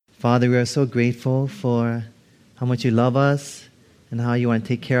Father, we are so grateful for how much you love us and how you want to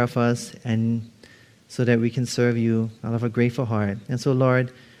take care of us, and so that we can serve you out of a grateful heart. And so,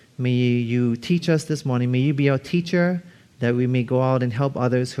 Lord, may you teach us this morning. May you be our teacher, that we may go out and help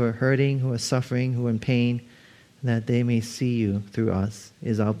others who are hurting, who are suffering, who are in pain, that they may see you through us,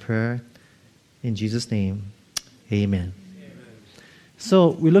 is our prayer. In Jesus' name, amen.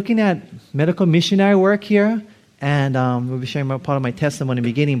 So we're looking at medical missionary work here, and we'll be sharing part of my testimony in the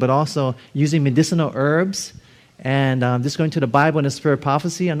beginning, but also using medicinal herbs, and just going to the Bible and the spirit of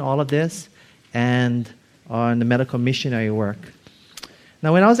prophecy on all of this, and on the medical missionary work.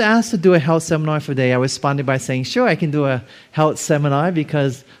 Now, when I was asked to do a health seminar for today, I responded by saying, sure, I can do a health seminar,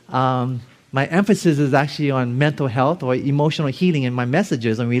 because my emphasis is actually on mental health or emotional healing in my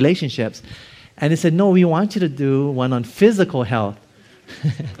messages on relationships. And they said, no, we want you to do one on physical health.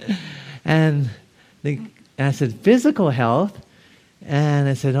 And I said, physical health? And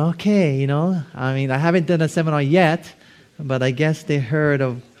I said, okay, I haven't done a seminar yet, but I guess they heard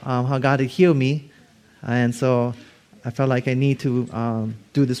of how God had healed me. And so I felt like I need to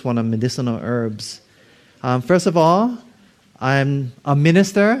do this one on medicinal herbs. First of all, I'm a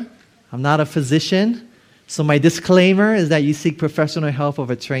minister. I'm not a physician. So my disclaimer is that you seek professional help of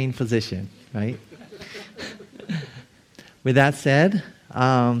a trained physician, right? With that said,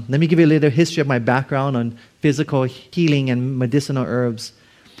 let me give you a little history of my background on physical healing and medicinal herbs.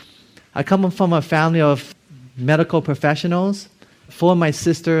 I come from a family of medical professionals. 4 of my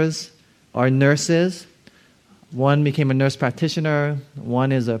sisters are nurses. One became a nurse practitioner.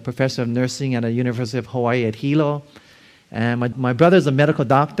 One is a professor of nursing at the University of Hawaii at Hilo. And my brother is a medical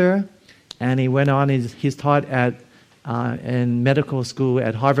doctor, and he went on, he's taught in medical school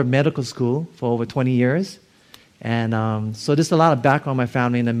at Harvard Medical School for over 20 years. And so there's a lot of background in my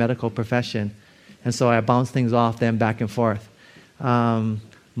family in the medical profession. And so I bounce things off them back and forth.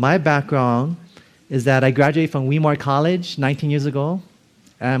 My background is that I graduated from Weimar College 19 years ago.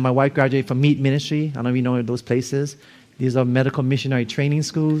 And my wife graduated from Meat Ministry. I don't know if you know those places. These are medical missionary training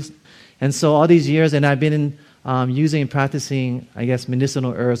schools. And so all these years, and I've been using and practicing,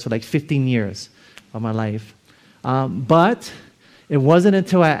 medicinal herbs for like 15 years of my life. But it wasn't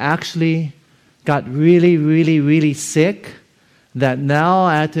until I actually got really, really, really sick that now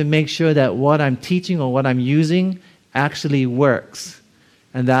I had to make sure that what I'm teaching or what I'm using actually works.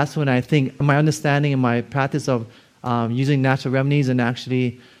 And that's when I think my understanding and my practice of using natural remedies and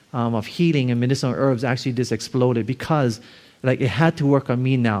actually of healing and medicinal herbs actually just exploded, because it had to work on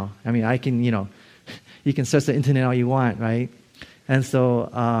me now. I can, you can search the internet all you want, right? And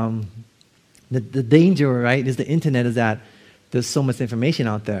so the danger, right, is the internet is that there's so much information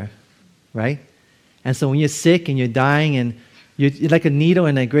out there, right? And so when you're sick and you're dying and you're like a needle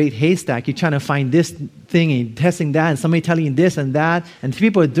in a great haystack, you're trying to find this thing and testing that, and somebody telling you this and that, and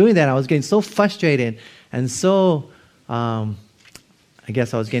people are doing that. I was getting so frustrated, and so I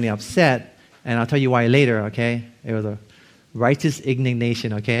was getting upset, and I'll tell you why later, okay? It was a righteous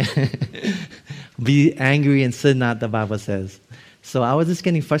indignation, okay? Be angry and sin not, the Bible says. So I was just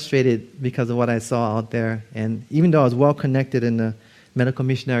getting frustrated because of what I saw out there, and even though I was well connected in the medical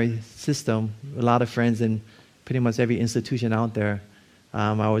missionary system, a lot of friends in pretty much every institution out there,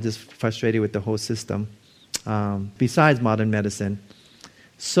 I was just frustrated with the whole system, besides modern medicine.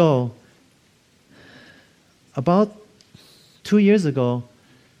 So about 2 years ago,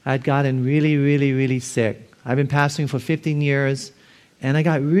 I'd gotten really, really, really sick. I've been pastoring for 15 years, and I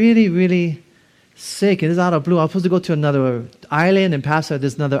got really, really sick. And it's out of blue. I was supposed to go to another island and pastor at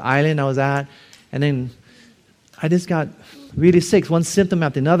this another island I was at, and then I just got really sick. One symptom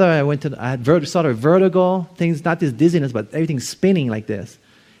after another. I had sort of vertigo, things, not just dizziness, but everything spinning like this.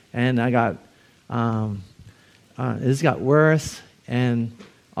 And I got, it just got worse, and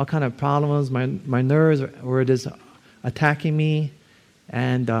all kind of problems. My nerves were just attacking me,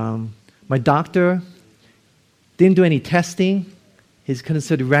 and my doctor didn't do any testing. He's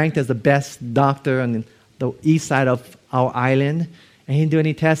considered ranked as the best doctor on the east side of our island. And he didn't do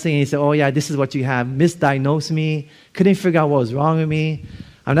any testing, and he said, oh yeah, this is what you have. Misdiagnosed me, couldn't figure out what was wrong with me.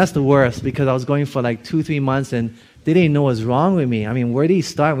 That's the worst, because I was going for like 2-3 months, and they didn't know what's wrong with me. Where do you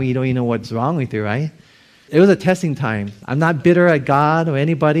start when you don't even know what's wrong with you, right? It was a testing time. I'm not bitter at God or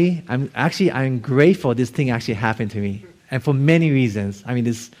anybody. I'm grateful this thing actually happened to me. And for many reasons. I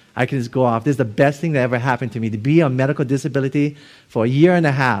can just go off. This is the best thing that ever happened to me. To be on medical disability for 1.5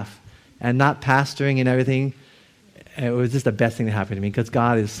 years and not pastoring and everything, it was just the best thing that happened to me, because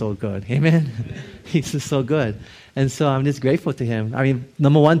God is so good. Amen? He's just so good. And so I'm just grateful to Him.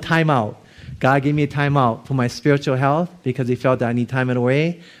 Number one, time out. God gave me a time out for my spiritual health, because He felt that I need time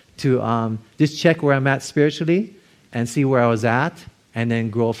away to just check where I'm at spiritually and see where I was at. and then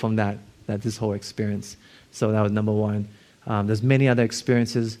grow from that this whole experience. So that was number one. There's many other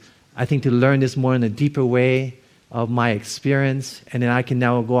experiences. I think to learn this more in a deeper way of my experience, and then I can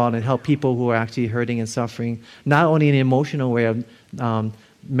now go out and help people who are actually hurting and suffering, not only in an emotional way of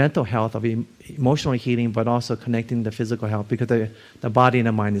mental health, of emotional healing, but also connecting the physical health, because the body and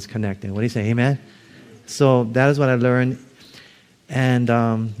the mind is connected. What do you say? Amen? So that is what I learned. And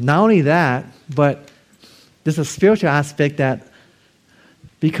not only that, but there's a spiritual aspect that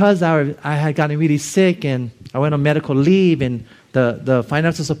because I had gotten really sick and I went on medical leave, and the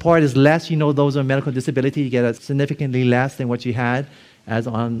financial support is less. Those on medical disability, you get significantly less than what you had as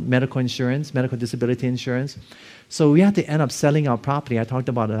on medical insurance, medical disability insurance. So we had to end up selling our property. I talked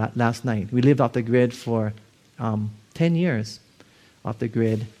about it last night. We lived off the grid for 10 years off the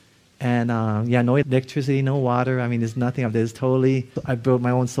grid. And no electricity, no water. I mean, there's nothing of this. I built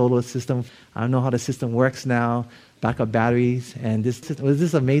my own solar system. I don't know how the system works now, backup batteries. And it was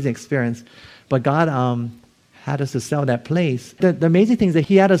this amazing experience. But God had us to sell that place. The amazing thing is that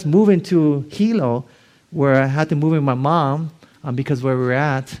He had us move into Keala, where I had to move in with my mom because where we were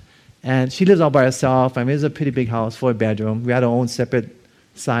at. And she lives all by herself. I mean, it's a pretty big house, 4-bedroom. We had our own separate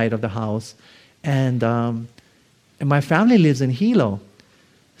side of the house. And my family lives in Hilo.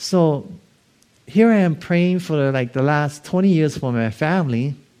 So here I am praying for the last 20 years for my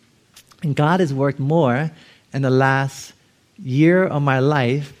family. And God has worked more in the last year of my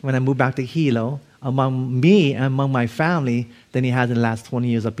life when I moved back to Hilo among me and among my family than He has in the last 20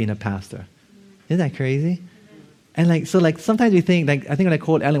 years of being a pastor. Isn't that crazy? And sometimes we think, I think when I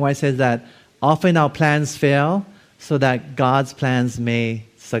quote Ellen White says that often our plans fail so that God's plans may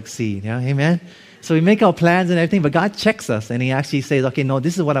succeed. Yeah? Amen? So we make our plans and everything, but God checks us and He actually says, okay, no,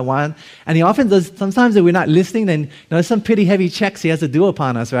 this is what I want. And He often does, sometimes if we're not listening, then there's some pretty heavy checks He has to do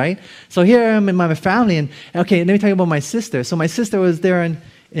upon us, right? So here I am in my family, and okay, let me tell you about my sister. So my sister was there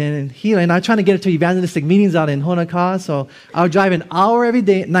in Hilo, and I was trying to get her to evangelistic meetings out in Honokaa. So I would drive an hour every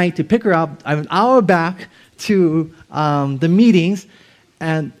day night to pick her up, an hour back to the meetings,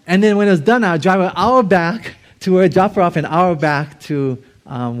 and then when it was done, I would drive an hour back to where I dropped her off, an hour back to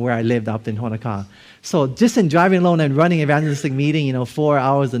where I lived up in Honokaa. So just in driving alone and running evangelistic meeting, 4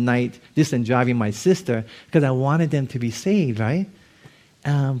 hours a night, just in driving my sister, because I wanted them to be saved, right?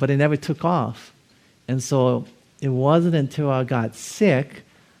 But it never took off. And so it wasn't until I got sick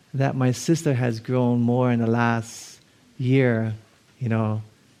that my sister has grown more in the last year, than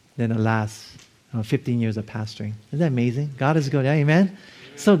the last 15 years of pastoring. Isn't that amazing? God is good. Yeah, amen?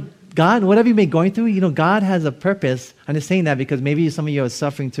 So God, whatever you may be going through, God has a purpose. I'm just saying that because maybe some of you are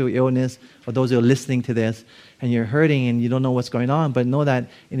suffering through illness, or those who are listening to this, and you're hurting and you don't know what's going on. But know that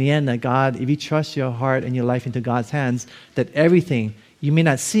in the end, that God, if you trust your heart and your life into God's hands, that everything, you may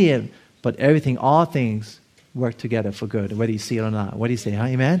not see it, but everything, all things work together for good, whether you see it or not. What do you say? Huh?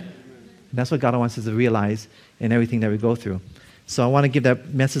 Amen? And that's what God wants us to realize in everything that we go through. So I want to give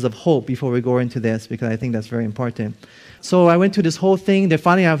that message of hope before we go into this, because I think that's very important. So I went through this whole thing. Then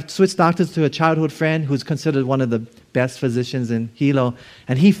finally I've switched doctors to a childhood friend who's considered one of the best physicians in Hilo.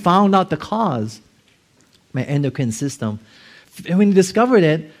 And he found out the cause, my endocrine system. And when he discovered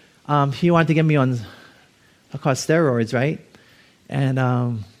it, he wanted to get me on, steroids, right? And,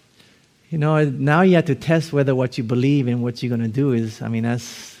 now you have to test whether what you believe and what you're going to do is,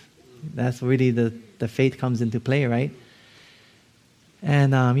 that's really the faith comes into play, right?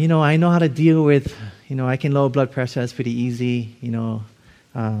 And, I know how to deal with, I can lower blood pressure, that's pretty easy.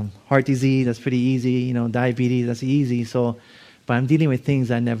 Heart disease, that's pretty easy. Diabetes, that's easy. So, but I'm dealing with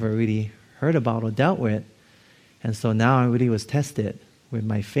things I never really heard about or dealt with. And so now I really was tested with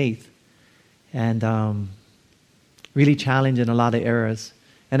my faith. And really challenged in a lot of areas.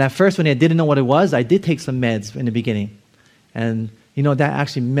 And at first, when I didn't know what it was, I did take some meds in the beginning. And, that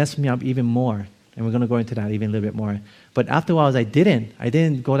actually messed me up even more. And we're going to go into that even a little bit more. But after a while, I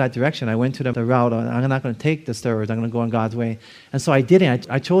didn't go that direction. I went to the route, I'm not going to take the steroids, I'm going to go on God's way. And so I didn't.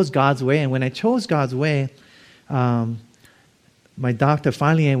 I chose God's way. And when I chose God's way, my doctor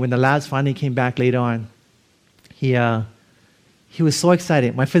finally, when the labs finally came back later on, he was so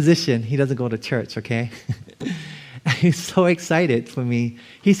excited. My physician, he doesn't go to church, okay? He's so excited for me.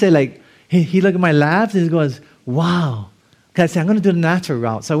 He said, he looked at my labs and he goes, wow. Because I said, I'm going to do the natural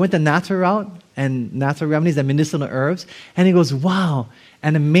route. So I went the natural route and natural remedies and medicinal herbs. And he goes, wow,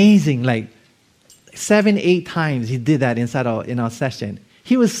 and amazing. 7-8 times he did that in our session.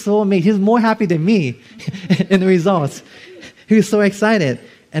 He was so amazed. He was more happy than me in the results. He was so excited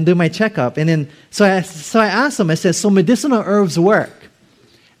and do my checkup. And then, so I asked him, I said, so medicinal herbs work?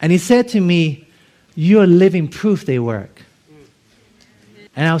 And he said to me, you're living proof they work.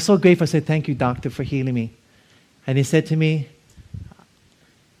 And I was so grateful. I said, thank you, doctor, for healing me. And he said to me,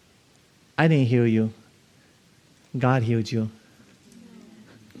 I didn't heal you. God healed you.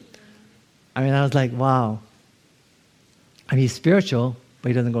 I mean, I was like, wow. I mean, he's spiritual, but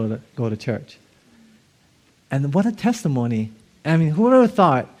he doesn't go to church. And what a testimony. I mean, who would have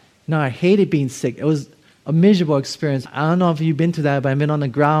thought? No, I hated being sick. It was a miserable experience. I don't know if you've been to that, but I've been on the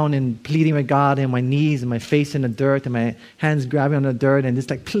ground and pleading with God and my knees and my face in the dirt and my hands grabbing on the dirt and just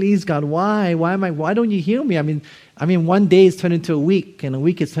like, please God, why? Why don't you heal me? I mean, one day is turned into a week, and a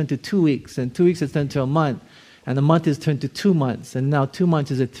week is turned to 2 weeks, and 2 weeks is turned to a month, and a month is turned to 2 months, and now 2 months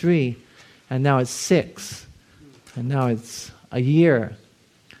is at 3, and now it's 6, and now it's a year,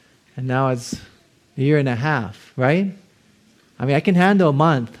 and now it's a year and a half, right? I mean, I can handle a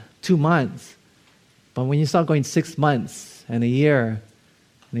month, 2 months, but when you start going 6 months and a year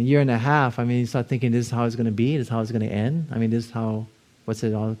and a half, I mean, you start thinking, this is how it's going to be, this is how it's going to end. I mean, this is how, what's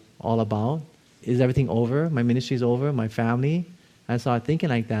it all about? Is everything over? My ministry's over? My family? I started thinking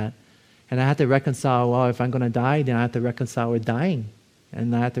like that. And I had to reconcile, well, if I'm going to die, then I have to reconcile with dying.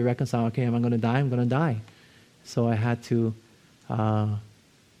 And I had to reconcile, okay, am I going to die? I'm going to die. So I had to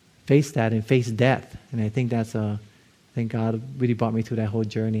face that and face death. And I think I think God really brought me through that whole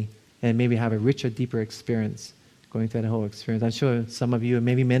journey and maybe have a richer, deeper experience going through that whole experience. I'm sure some of you,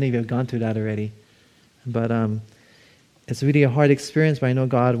 maybe many of you have gone through that already. But it's really a hard experience, but I know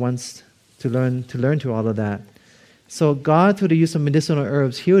God wants to learn through all of that. So God, through the use of medicinal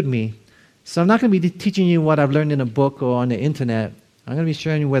herbs, healed me. So I'm not going to be teaching you what I've learned in a book or on the internet. I'm going to be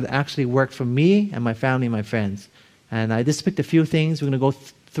sharing you what actually worked for me and my family and my friends. And I just picked a few things. We're going to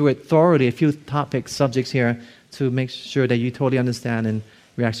go through it thoroughly, a few topics, subjects here, to make sure that you totally understand and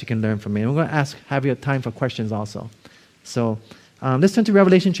we actually can learn from it. And we're going to have your time for questions also. So let's turn to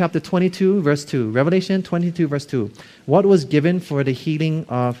Revelation chapter 22, verse 2. Revelation 22, verse 2. What was given for the healing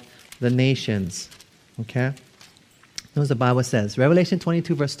of the nations? Okay? Notice the Bible says. Revelation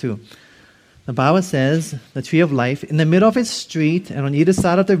 22, verse 2. The Bible says, the tree of life, in the middle of its street and on either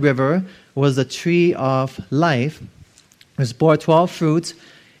side of the river was the tree of life, which bore 12 fruits,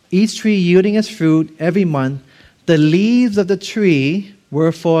 each tree yielding its fruit every month. The leaves of the tree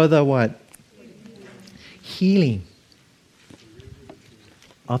were for the what? Healing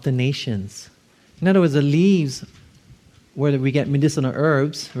of the nations. In other words, the leaves where we get medicinal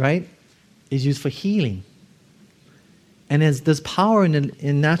herbs, right, is used for healing. And there's power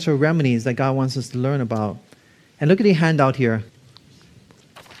in natural remedies that God wants us to learn about. And look at the handout here.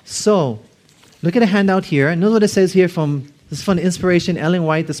 So, look at the handout here. And notice what it says here this is from Inspiration, Ellen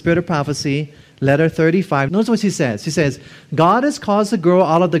White, The Spirit of Prophecy, letter 35. Notice what she says. She says, God has caused to grow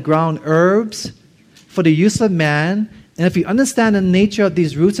out of the ground herbs for the use of man. And if you understand the nature of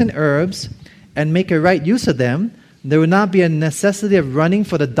these roots and herbs and make a right use of them, there will not be a necessity of running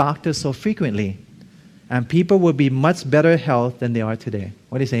for the doctor so frequently. And people will be much better health than they are today.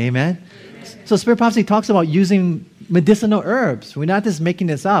 What do you say, amen? So Spirit Prophecy talks about using medicinal herbs. We're not just making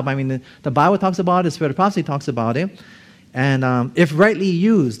this up. I mean, the Bible talks about it, Spirit of Prophecy talks about it. And if rightly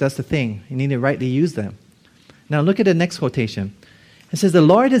used, that's the thing. You need to rightly use them. Now look at the next quotation. It says, the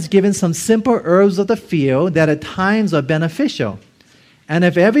Lord has given some simple herbs of the field that at times are beneficial. And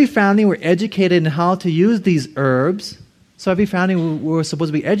if every family were educated in how to use these herbs, so every family were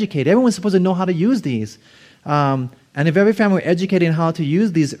supposed to be educated. Everyone's supposed to know how to use these. And if every family were educated in how to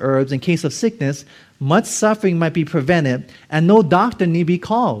use these herbs in case of sickness, much suffering might be prevented and no doctor need be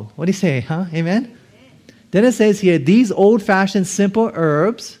called. What do you say, huh? Amen? Then it says here, these old-fashioned simple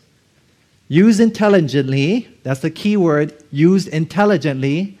herbs, used intelligently, that's the key word, used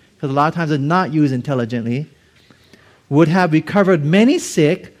intelligently, because a lot of times they're not used intelligently, would have recovered many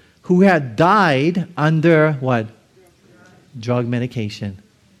sick who had died under what? Drug medication.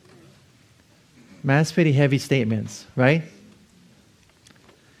 Man, that's pretty heavy statements, right?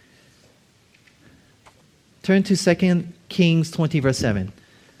 Turn to 2 Kings 20, verse 7.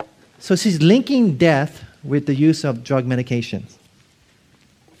 So she's linking death with the use of drug medications.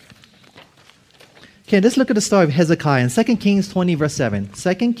 Okay, let's look at the story of Hezekiah in 2 Kings 20, verse 7.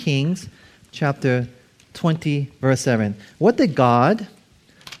 2 Kings chapter 20, verse 7. What did God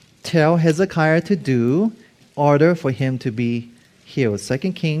tell Hezekiah to do order for him to be healed? 2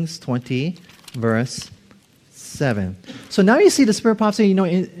 Kings 20, verse 7. So now you see the Spirit Prophecy,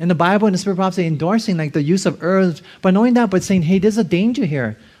 in the Bible and the Spirit Prophecy endorsing like the use of herbs, but knowing that, but saying, hey, there's a danger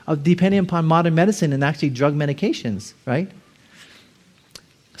here of depending upon modern medicine and actually drug medications, right?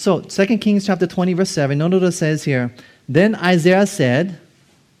 So 2 Kings chapter 20, verse 7, notice what it says here. Then Isaiah said,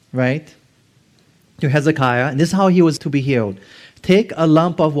 right, to Hezekiah, and this is how he was to be healed. Take a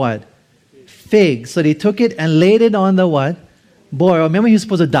lump of what? Fig. So they took it and laid it on the what? Boil. Remember he was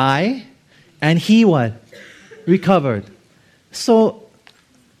supposed to die? And he what? Recovered. So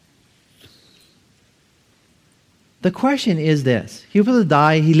The question is this. He was supposed to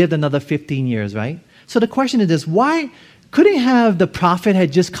die. He lived another 15 years, right? So the question is this. Why couldn't have the prophet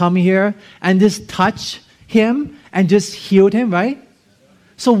had just come here and just touched him and just healed him, right?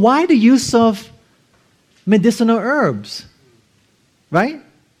 So why the use of medicinal herbs, right?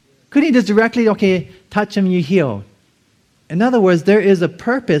 Couldn't he just directly, touch him, you heal? In other words, there is a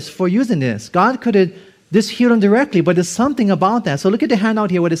purpose for using this. God could have just healed him directly, but there's something about that. So look at the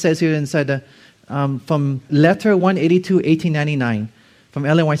handout here, what it says here inside the, from letter 182, 1899, from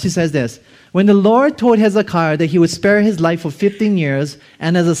Ellen White. She says this: when the Lord told Hezekiah that he would spare his life for 15 years,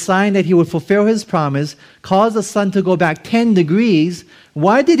 and as a sign that he would fulfill his promise, cause the sun to go back 10 degrees,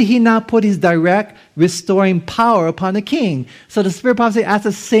 why did he not put his direct restoring power upon the king? So the Spirit prophecy asked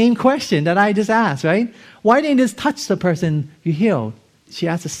the same question that I just asked, right? Why didn't he just touch the person you healed? She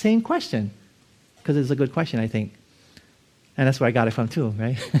asked the same question, because it's a good question, I think. And that's where I got it from too,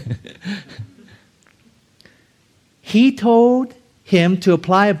 right? He told him to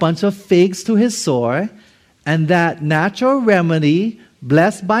apply a bunch of figs to his sore, and that natural remedy,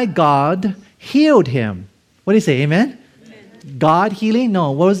 blessed by God, healed him. What do you say, amen? Amen. God healing?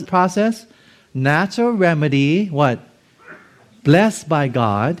 No, what was the process? Natural remedy, what? Blessed by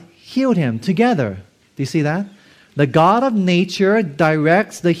God, healed him together. Do you see that? The God of nature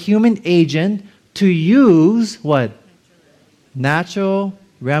directs the human agent to use what? Natural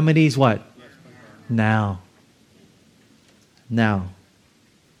remedies, what? Now.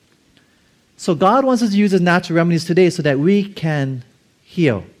 So God wants us to use His natural remedies today so that we can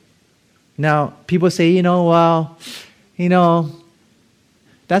heal. Now, people say,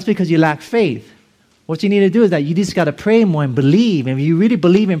 that's because you lack faith. What you need to do is that you just got to pray more and believe. And if you really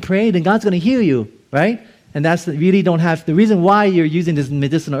believe and pray, then God's going to heal you, right? And that's really don't have, the reason why you're using this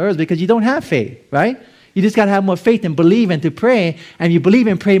medicinal herbs, because you don't have faith, right? You just got to have more faith and believe and to pray. And you believe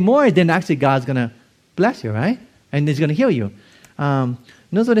and pray more, then actually God's going to bless you, right? And He's going to heal you.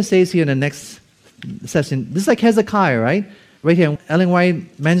 Notice what it says here in the next session. This is like Hezekiah, right? Right here, Ellen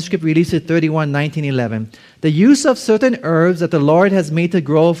White manuscript releases 31, 1911. The use of certain herbs that the Lord has made to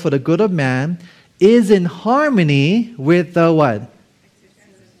grow for the good of man is in harmony with the what?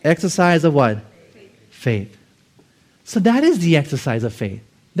 Exercise of what? Faith. So that is the exercise of faith.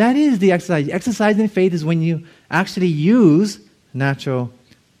 That is the exercise. Exercise in faith is when you actually use natural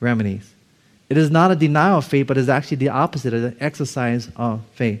remedies. It is not a denial of faith, but it's actually the opposite of the exercise of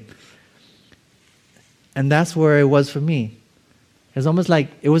faith. And that's where it was for me. It's almost like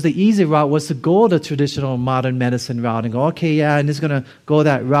it was the easy route was to go the traditional modern medicine route and go, I'm just going to go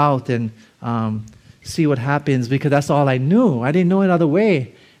that route and see what happens, because that's all I knew. I didn't know another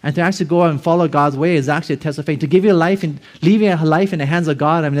way. And to actually go and follow God's way is actually a test of faith. To give your life and leave your life in the hands of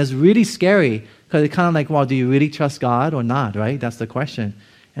God, that's really scary, because it's kind of like, well, do you really trust God or not, right? That's the question.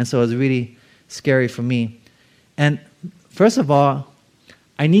 And so it's really scary for me. And first of all,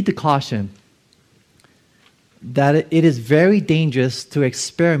 I need to caution that it is very dangerous to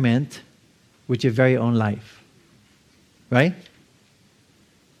experiment with your very own life. Right?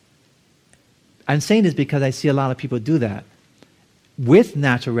 I'm saying this because I see a lot of people do that with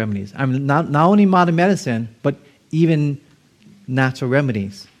natural remedies. I mean, not only modern medicine, but even natural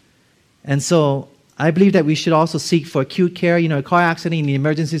remedies. And so I believe that we should also seek for acute care, a car accident,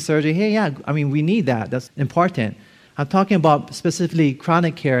 emergency surgery. We need that. That's important. I'm talking about specifically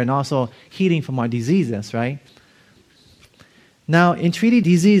chronic care and also healing from our diseases, right? Now, in treating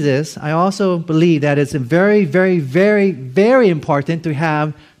diseases, I also believe that it's very, very, very, very important to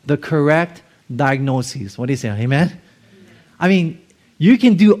have the correct diagnoses. What do you say? Amen? You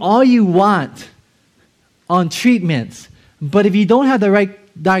can do all you want on treatments, but if you don't have the right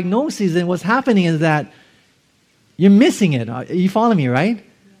diagnosis, then what's happening is that you're missing it. You follow me, right?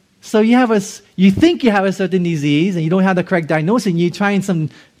 So you think you have a certain disease and you don't have the correct diagnosis, and you're trying some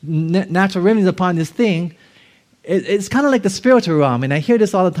natural remedies upon this thing. It's kind of like the spiritual realm, and I hear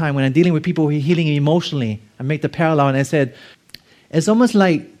this all the time when I'm dealing with people who are healing emotionally. I make the parallel, and I said, it's almost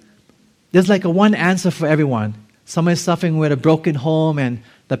like there's like a one answer for everyone. Someone is suffering with a broken home, and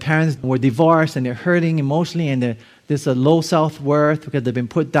the parents were divorced, and they're hurting emotionally, and there's a low self-worth because they've been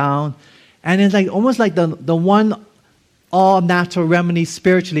put down. And it's like almost like the one all-natural remedy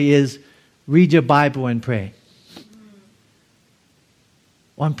spiritually is read your Bible and pray.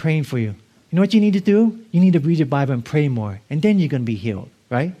 Well, I'm praying for you. You know what you need to do? You need to read your Bible and pray more, and then you're going to be healed,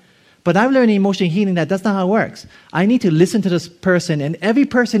 right? But I've learned in emotional healing that that's not how it works. I need to listen to this person, and every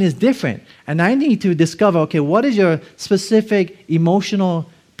person is different. And I need to discover, what is your specific emotional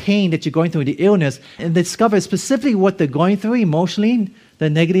pain that you're going through, the illness, and discover specifically what they're going through emotionally, the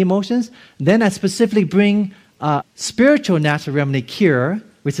negative emotions. Then I specifically bring spiritual natural remedy cure,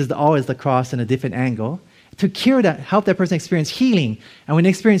 which is always the cross in a different angle. to cure that, help that person experience healing. And when they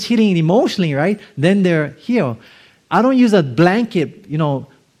experience healing emotionally, right, then they're healed. I don't use a blanket,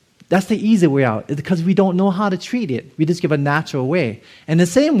 that's the easy way out, because we don't know how to treat it. We just give a natural way. And the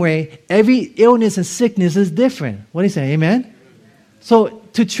same way, every illness and sickness is different. What do you say, amen? So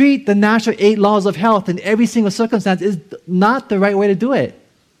to treat the natural 8 laws of health in every single circumstance is not the right way to do it.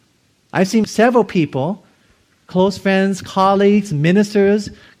 I've seen several people, close friends, colleagues, ministers,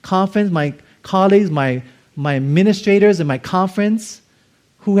 conference, my colleagues, my administrators in my conference,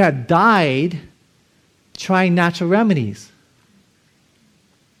 who have died trying natural remedies.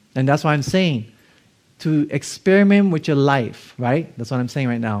 And that's what I'm saying. To experiment with your life, right? That's what I'm saying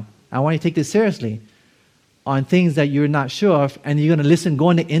right now. I want you to take this seriously on things that you're not sure of, and you're going to listen, go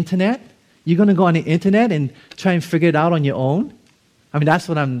on the internet. You're going to go on the internet and try and figure it out on your own. I mean, that's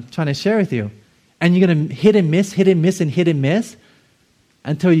what I'm trying to share with you. And you're going to hit and miss,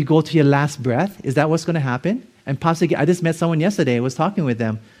 until you go to your last breath. Is that what's going to happen? And possibly, I just met someone yesterday, I was talking with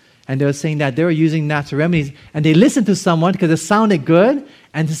them, and they were saying that they were using natural remedies, and they listened to someone because it sounded good,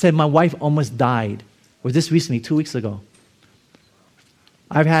 and they said, my wife almost died. It was just recently, 2 weeks ago.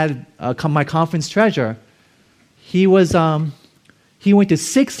 I've had my conference treasurer. He went to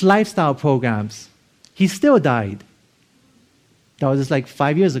 6 lifestyle programs. He still died. That was just like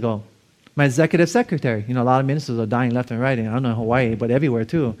 5 years ago. My executive secretary, a lot of ministers are dying left and right, and I don't know Hawaii, but everywhere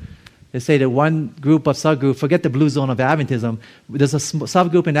too. They say that one group of subgroup, forget the blue zone of Adventism, there's a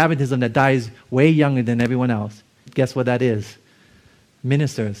subgroup in Adventism that dies way younger than everyone else. Guess what that is?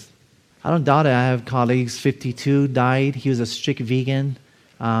 Ministers. I don't doubt it. I have colleagues, 52, died. He was a strict vegan.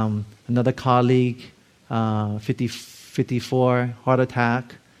 Another colleague, 54, heart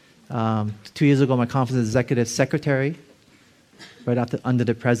attack. 2 years ago, my conference executive secretary, right under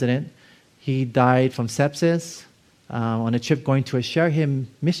the president, he died from sepsis on a trip going to a Share Him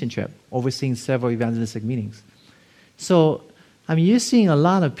mission trip, overseeing several evangelistic meetings. So, you're seeing a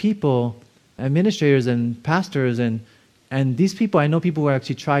lot of people, administrators and pastors, and these people, I know people who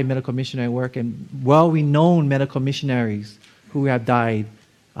actually tried medical missionary work, and well-renowned medical missionaries who have died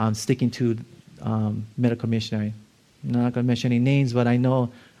sticking to medical missionary. I'm not going to mention any names, but I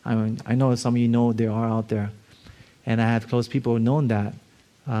know some of you know there are out there. And I have close people who have known that,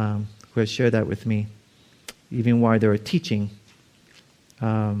 who have shared that with me, even while they were teaching.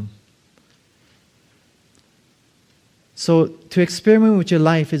 So to experiment with your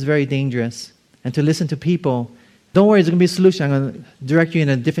life is very dangerous. And to listen to people, don't worry, there's going to be a solution. I'm going to direct you in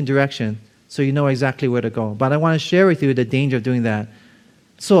a different direction so you know exactly where to go. But I want to share with you the danger of doing that.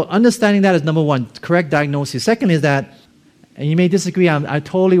 So understanding that is number one, correct diagnosis. Second is that, and you may disagree, I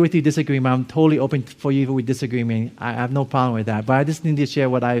totally with you disagree, but I'm totally open for you if we disagree with me. I have no problem with that. But I just need to share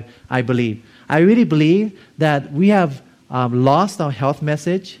what I believe. I really believe that we have lost our health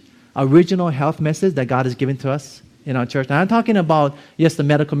message, original health message that God has given to us in our church. Now, I'm talking about, yes, the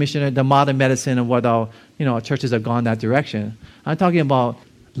medical mission, the modern medicine, and what our churches have gone that direction. I'm talking about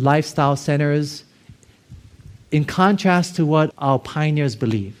lifestyle centers in contrast to what our pioneers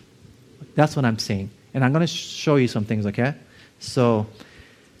believe. That's what I'm saying. And I'm going to show you some things, okay? So,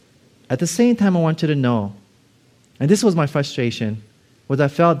 at the same time, I want you to know, and this was my frustration, was I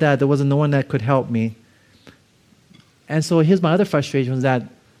felt that there wasn't no one that could help me. And so here's my other frustration, was that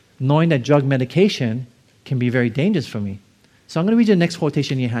knowing that drug medication can be very dangerous for me. So I'm going to read you the next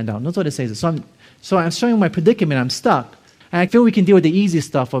quotation in your handout. Notice what it says. So I'm showing my predicament. I'm stuck. And I feel we can deal with the easy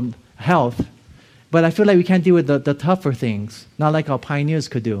stuff of health, but I feel like we can't deal with the tougher things, not like our pioneers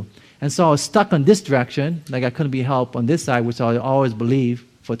could do. And so I was stuck on this direction, like I couldn't be helped on this side, which I always believe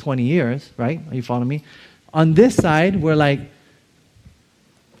for 20 years, right? Are you following me? On this side, we're like,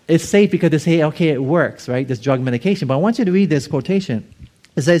 it's safe because they say, okay, it works, right? This drug medication. But I want you to read this quotation.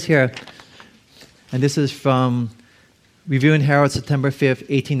 It says here, and this is from Review and Herald, September 5th,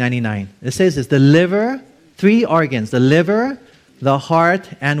 1899. It says this, the liver, 3 organs, the liver, the heart,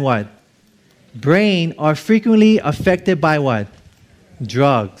 and what? Brain are frequently affected by what?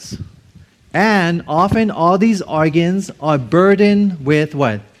 Drugs. And often all these organs are burdened with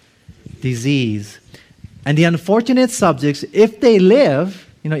what? Disease. And the unfortunate subjects, if they live,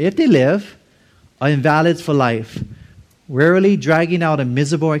 are invalids for life, rarely dragging out a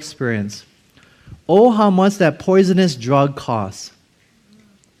miserable experience. Oh, how much that poisonous drug costs.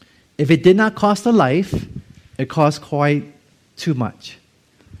 If it did not cost a life, it cost quite too much.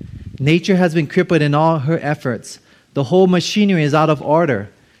 Nature has been crippled in all her efforts. The whole machinery is out of order.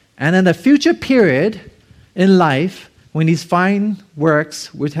 And in the future period in life, when these fine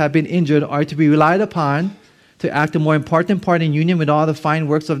works which have been injured are to be relied upon to act a more important part in union with all the fine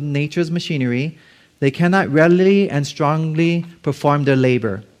works of nature's machinery, they cannot readily and strongly perform their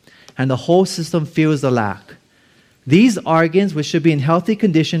labor. and the whole system feels the lack. These organs, which should be in healthy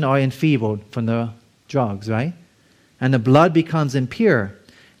condition, are enfeebled from the drugs, right? And the blood becomes impure.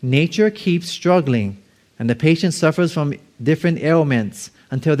 Nature keeps struggling, and the patient suffers from different ailments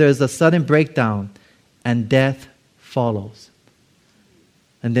until there is a sudden breakdown, and death follows.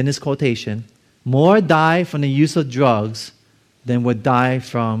 And then this quotation, more die from the use of drugs than would die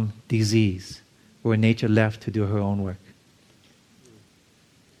from disease, were nature left to do her own work.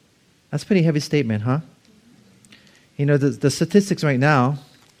 That's a pretty heavy statement, huh? You know, the statistics right now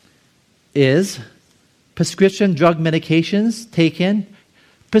is prescription drug medications taken.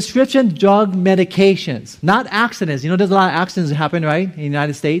 Prescription drug medications, not accidents. You know, there's a lot of accidents that happen, right, in the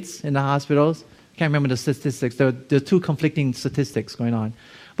United States, in the hospitals. I can't remember the statistics. There are two conflicting statistics going on.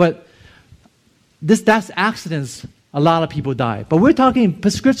 But that's accidents. A lot of people die. But we're talking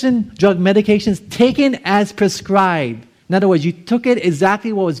prescription drug medications taken as prescribed. In other words, you took it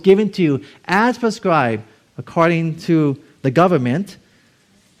exactly what was given to you as prescribed, according to the government,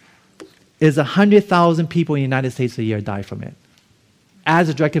 is 100,000 people in the United States a year die from it,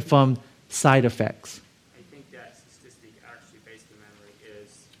 as directed from side effects. I think that statistic, actually, based on memory,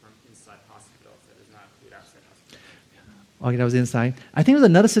 is from inside hospitals. That does not include outside hospitals. Okay, that was inside. I think there was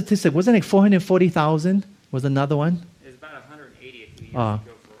another statistic. Wasn't it 440,000 was another one? It was about 180 a few years Oh.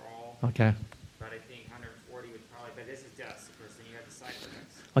 ago for all. Okay. But I think 140 would probably, but this is deaths, of course, then you have the side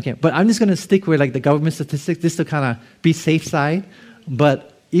effects. Okay, but I'm just going to stick with like the government statistics just to kind of be safe side.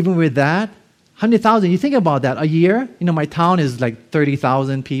 But even with that, 100,000, you think about that, a year, you know, my town is like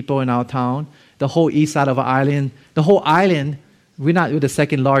 30,000 people in our town. The whole east side of our island, the whole island, we're the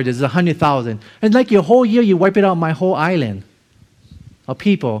second largest, it's 100,000. And like your whole year, you wipe it out my whole island of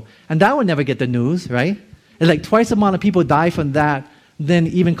people. And that would never get the news, right? It's like twice the amount of people die from that than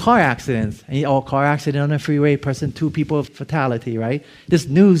even car accidents. And car accident on the freeway, two people fatality, right? This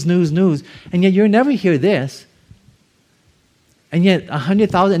news. And yet you never hear this. And yet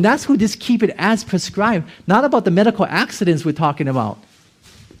 100,000, and that's who just keep it as prescribed. Not about the medical accidents we're talking about.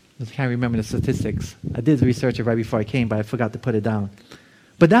 I can't remember the statistics. I did research it right before I came, but I forgot to put it down.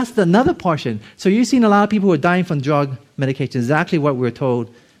 But that's another portion. So you've seen a lot of people who are dying from drug medication, exactly what we're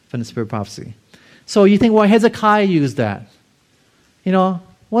told from the Spirit of Prophecy. So you think, well, Hezekiah used that. You know,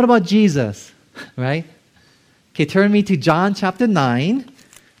 what about Jesus, right? Okay, turn me to John chapter 9.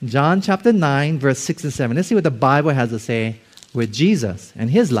 John chapter 9, verse 6 and 7. Let's see what the Bible has to say with Jesus and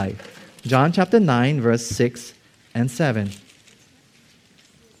his life. John chapter 9, verse 6 and 7.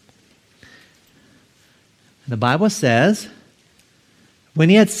 The Bible says, when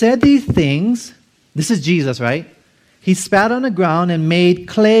he had said these things, this is Jesus, right? He spat on the ground and made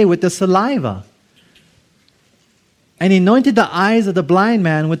clay with the saliva. And he anointed the eyes of the blind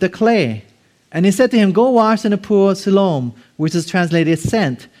man with the clay. And he said to him, go wash in the pool of Siloam, which is translated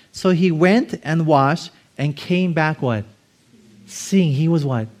sent. So he went and washed and came back what? Seeing. He was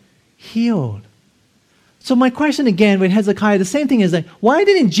what? Healed. So my question again with Hezekiah, the same thing is like, why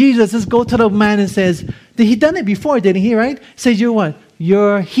didn't Jesus just go to the man and says, he done it before, didn't he, right? Says, you're what?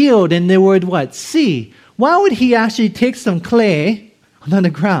 You're healed, and the word what? See. Why would he actually take some clay on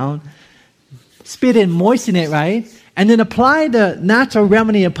the ground, spit it, moisten it, right? And then apply the natural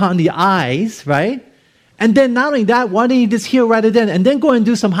remedy upon the eyes, right? And then not only that, why didn't he just heal right then? And then go and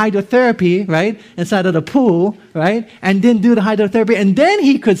do some hydrotherapy, right? Inside of the pool, right? And then do the hydrotherapy, and then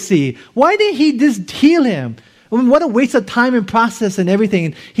he could see. Why didn't he just heal him? I mean, what a waste of time and process and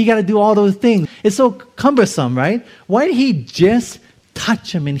everything. He got to do all those things. It's so cumbersome, right? Why did he just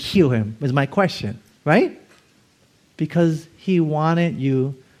touch him and heal him, is my question, right? Because he wanted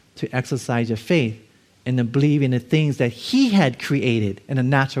you to exercise your faith and to believe in the things that he had created and the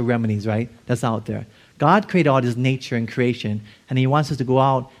natural remedies, right? That's out there. God created all this nature and creation, and he wants us to go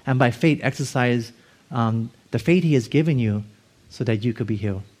out and by faith exercise the faith he has given you so that you could be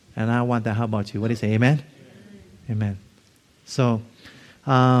healed. And I want that. How about you? What do you say? Amen? Amen. So,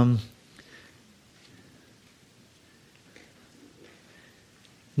 now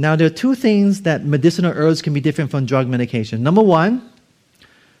there are two things that medicinal herbs can be different from drug medication. Number one,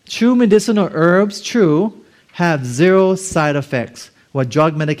 true medicinal herbs, have zero side effects, while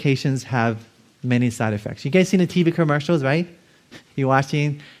drug medications have many side effects. You guys seen the TV commercials, right? You're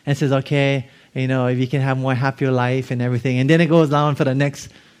watching and it says, okay, you know, if you can have more happier life and everything. And then it goes on for the next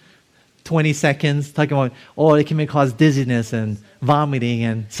 20 seconds talking about, it can cause dizziness and vomiting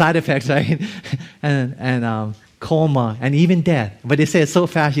and side effects, right? and coma and even death. But they say it so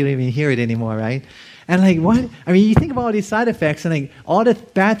fast you don't even hear it anymore, right? And like, what? I mean, you think about all these side effects and like all the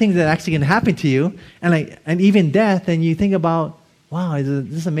bad things that actually can happen to you and even death, and you think about, wow,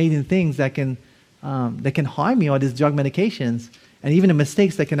 this amazing things that can harm you, all these drug medications. and even the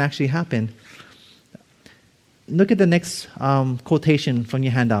mistakes that can actually happen. Look at the next quotation from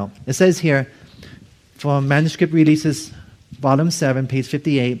your handout. It says here, from Manuscript Releases, Volume 7, page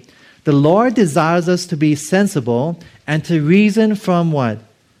 58, the Lord desires us to be sensible and to reason from what?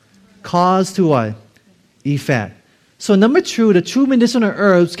 Cause to what? Effect. So number two, the true medicinal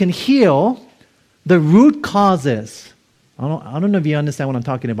herbs can heal the root causes. I don't know if you understand what I'm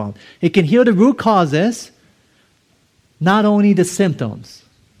talking about. It can heal the root causes, not only the symptoms.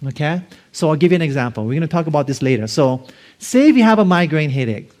 Okay? So I'll give you an example. We're going to talk about this later. So say if you have a migraine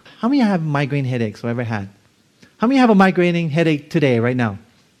headache. How many have migraine headaches or ever had? How many have a migraine headache today, right now?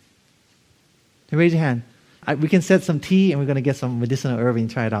 Raise your hand. We can set some tea and we're going to get some medicinal herb and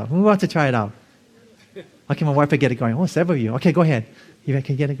try it out. Who wants to try it out? Okay, my wife will get it going. Oh, several of you. Okay, go ahead. You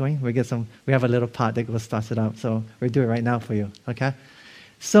can get it going. We have a little pot that goes starts it out. So we'll do it right now for you. Okay?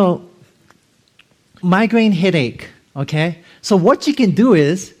 So, migraine headache. Okay? So what you can do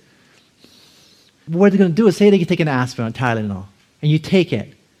is, what you're going to do is say that you take an aspirin or Tylenol and you take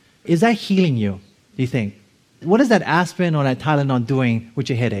it. Is that healing you, do you think? What is that aspirin or that Tylenol doing with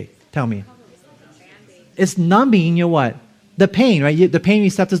your headache? Tell me. It's numbing your what? The pain, right? The pain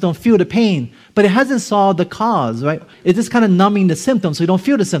receptors don't feel the pain, but it hasn't solved the cause, right? It's just kind of numbing the symptom so you don't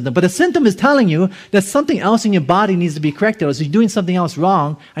feel the symptom. But the symptom is telling you that something else in your body needs to be corrected, or so you're doing something else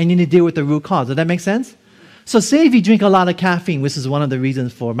wrong and you need to deal with the root cause. Does that make sense? So say if you drink a lot of caffeine, which is one of the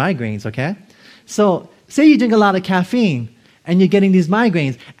reasons for migraines, okay? So say you drink a lot of caffeine and you're getting these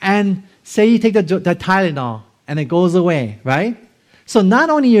migraines, and say you take the Tylenol and it goes away, right? So not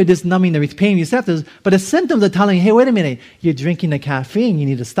only you're just numbing the pain receptors, but the symptoms are telling you, hey, wait a minute, you're drinking the caffeine, you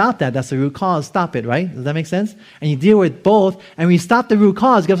need to stop that. That's the root cause, stop it, right? Does that make sense? And you deal with both, and when you stop the root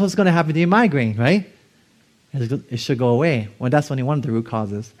cause, guess what's going to happen to your migraine, right? It should go away. Well, that's only one of the root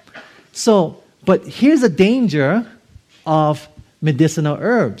causes. So, but here's the danger of medicinal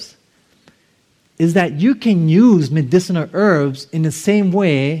herbs, is that you can use medicinal herbs in the same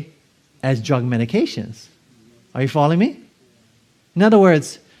way as drug medications. Are you following me? In other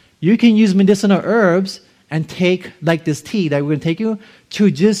words, you can use medicinal herbs and take, like this tea that we're going to take you,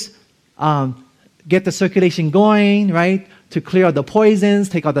 to just get the circulation going, right? To clear out the poisons,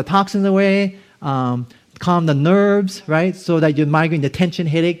 take out the toxins away, calm the nerves, right? So that your migraine, the tension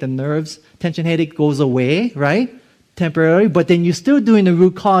headache, the nerves, tension headache goes away, right? Temporarily, but then you're still doing the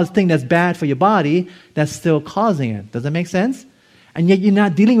root cause thing that's bad for your body that's still causing it. Does that make sense? And yet you're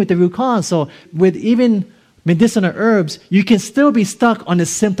not dealing with the root cause. So with even medicinal herbs, you can still be stuck on the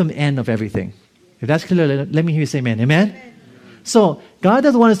symptom end of everything. If that's clear, let me hear you say amen. Amen? So God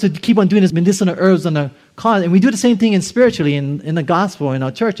doesn't want us to keep on doing this medicinal herbs on the cause. And we do the same thing spiritually in the gospel, in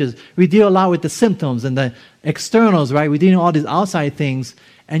our churches. We deal a lot with the symptoms and the externals, right? We're dealing with all these outside things,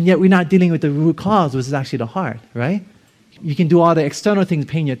 and yet we're not dealing with the root cause, which is actually the heart, right? You can do all the external things,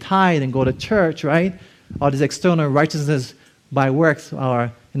 paying your tithe and go to church, right? All this external righteousness by works,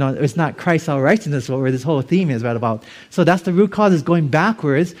 or it's not Christ our righteousness, what this whole theme is right about. So that's the root cause, is going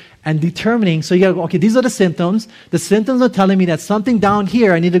backwards and determining. So you gotta go, okay, these are the symptoms. The symptoms are telling me that something down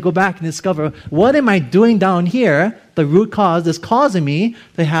here, I need to go back and discover, what am I doing down here, the root cause that's causing me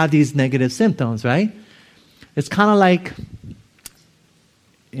to have these negative symptoms, right? It's kind of like,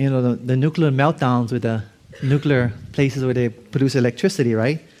 the nuclear meltdowns with the nuclear places where they produce electricity,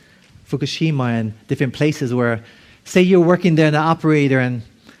 right? Fukushima and different places where, say you're working there, the operator, and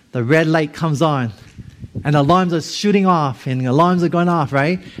the red light comes on, and alarms are shooting off, and alarms are going off,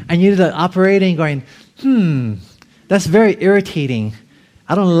 right? And you're the operator going, that's very irritating.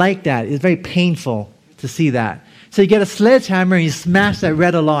 I don't like that. It's very painful to see that. So you get a sledgehammer and you smash that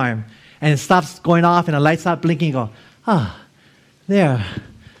red alarm, and it stops going off, and the lights stop blinking. You go, there,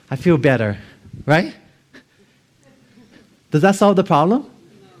 I feel better, right? Does that solve the problem? No.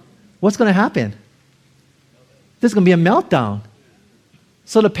 What's going to happen? There's going to be a meltdown.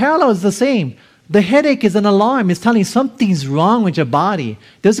 So the parallel is the same. The headache is an alarm. It's telling you something's wrong with your body.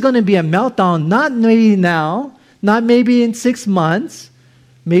 There's going to be a meltdown, not maybe now, not maybe in 6 months,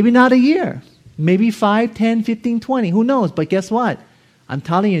 maybe not a year, maybe 5, 10, 15, 20. Who knows? But guess what? I'm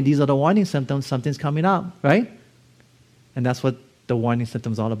telling you, these are the warning symptoms. Something's coming up, right? And that's what the warning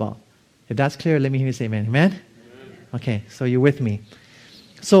symptoms are all about. If that's clear, let me hear you say amen. Amen? Okay, so you're with me.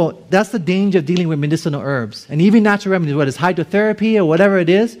 So that's the danger of dealing with medicinal herbs. And even natural remedies, whether it's hydrotherapy or whatever it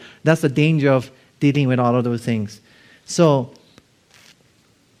is, that's the danger of dealing with all of those things. So,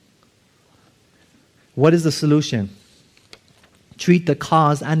 what is the solution? Treat the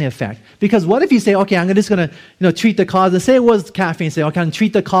cause and the effect. Because what if you say, okay, I'm just going to treat the cause, and say it was caffeine, say, okay, I'm going to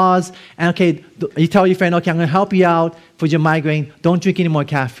treat the cause, and okay, you tell your friend, okay, I'm going to help you out for your migraine, don't drink any more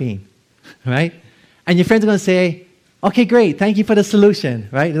caffeine, right? And your friend's going to say, Okay, great. Thank you for the solution,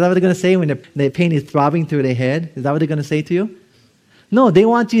 right? Is that what they're going to say when the pain is throbbing through their head? Is that what they're going to say to you? No, they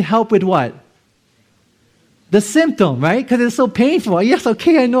want you help with what? The symptom, right? Because it's so painful. Yes,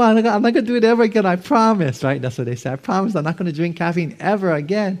 okay, I know. I'm not going to do it ever again. I promise, right? That's what they say. I promise I'm not going to drink caffeine ever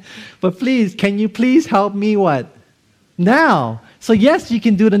again. But please, can you please help me what? Now. So yes, you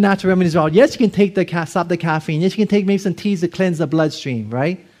can do the natural remedies route. Yes, you can take stop the caffeine. Yes, you can take maybe some teas to cleanse the bloodstream,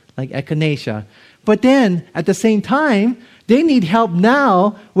 right? Like echinacea. But then, at the same time, they need help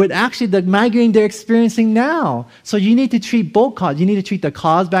now with actually the migraine they're experiencing now. So you need to treat both causes. You need to treat the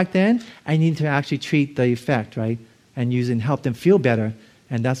cause back then, and you need to actually treat the effect, right? And help them feel better.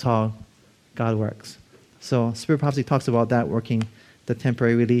 And that's how God works. So Spirit Prophecy talks about that, working the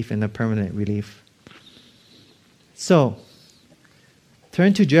temporary relief and the permanent relief. So,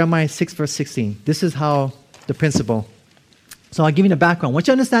 turn to Jeremiah 6, verse 16. This is how the principle. So I'll give you the background. Once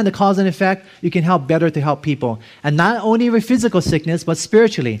you understand the cause and effect, you can help better to help people. And not only with physical sickness, but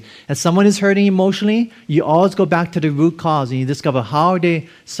spiritually. If someone is hurting emotionally, you always go back to the root cause and you discover how are they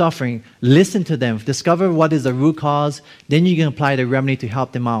suffering. Listen to them. Discover what is the root cause. Then you can apply the remedy to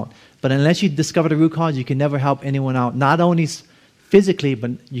help them out. But unless you discover the root cause, you can never help anyone out. Not only physically,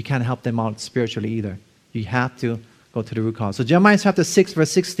 but you can't help them out spiritually either. You have to go to the root cause. So Jeremiah chapter 6,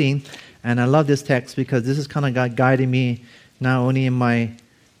 verse 16. And I love this text because this is kind of God guiding me not only in my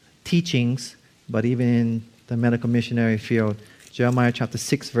teachings, but even in the medical missionary field. Jeremiah chapter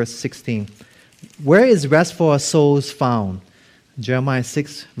 6, verse 16. Where is rest for our souls found? Jeremiah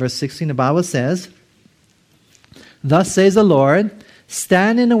 6, verse 16, the Bible says, Thus says the Lord,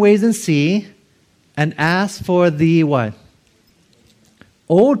 stand in the ways and see, and ask for the what?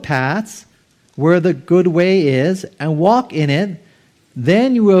 Old paths, where the good way is, and walk in it.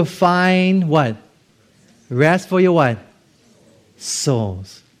 Then you will find what? Rest for your what?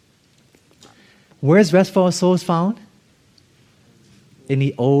 Souls. Where is rest for our souls found? In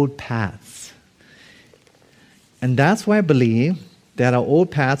the old paths. And that's why I believe that our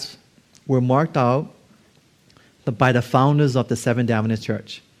old paths were marked out by the founders of the Seventh-day Adventist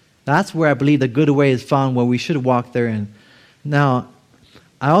Church. That's where I believe the good way is found, where we should walk therein. Now,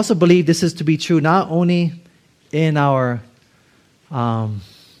 I also believe this is to be true not only in our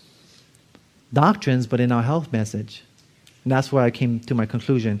doctrines, but in our health message. And that's where I came to my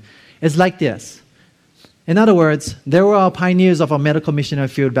conclusion. It's like this. In other words, there were our pioneers of our medical missionary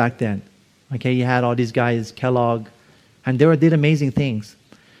field back then. Okay, you had all these guys, Kellogg, and they did amazing things.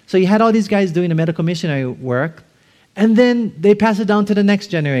 So you had all these guys doing the medical missionary work, and then they passed it down to the next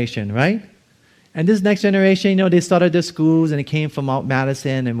generation, right? And this next generation, they started their schools, and it came from Mount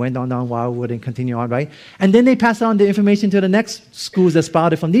Madison and went on down Wildwood and continued on, right? And then they passed on the information to the next schools that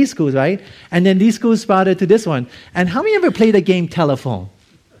sprouted from these schools, right? And then these schools sprouted to this one. And how many ever played the game telephone?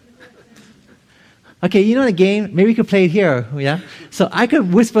 Okay, you know the game? Maybe we could play it here, yeah? So I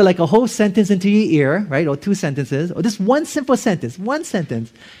could whisper like a whole sentence into your ear, right? Or two sentences, or just one simple sentence, one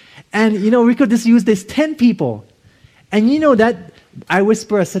sentence. And, we could just use this 10 people. And that I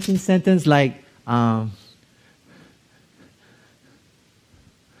whisper a certain sentence like,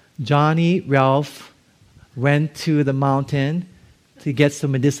 Johnny Ralph went to the mountain to get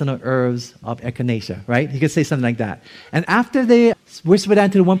some medicinal herbs of echinacea, right? He could say something like that. And after they whisper that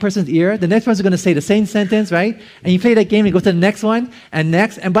into one person's ear, the next person's going to say the same sentence, right? And you play that game and go to the next one and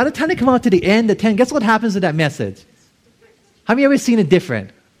next. And by the time they come out to the end, the 10, guess what happens to that message? Have you ever seen it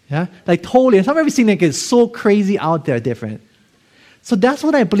different? Yeah? Like totally. Have you ever seen it get so crazy out there different? So that's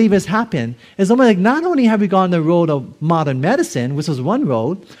what I believe has happened. It's almost like not only have we gone the road of modern medicine, which was one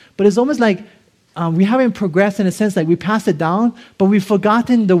road, but it's almost like we haven't progressed in a sense like we passed it down, but we've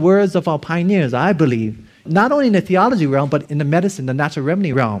forgotten the words of our pioneers, I believe. Not only in the theology realm, but in the medicine, the natural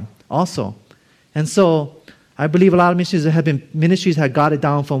remedy realm also. And so I believe a lot of ministries have got it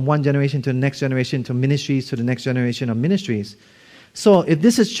down from one generation to the next generation, to ministries to the next generation of ministries. So if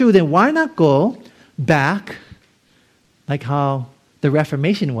this is true, then why not go back like how the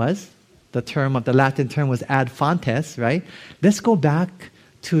Reformation was? The Latin term was ad fontes, right? Let's go back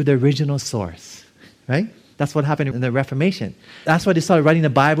to the original source, right? That's what happened in the Reformation. That's why they started writing the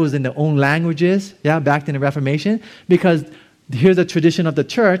Bibles in their own languages, back in the Reformation, because here's a tradition of the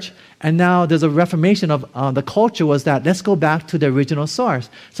church, and now there's a reformation of the culture was that let's go back to the original source.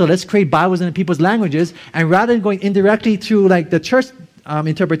 So let's create Bibles in people's languages, and rather than going indirectly through like the church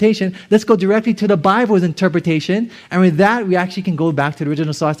interpretation, let's go directly to the Bible's interpretation, and with that we actually can go back to the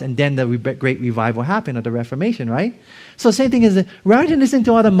original source, and then the great revival happened of the Reformation, right? So same thing is, rather than listening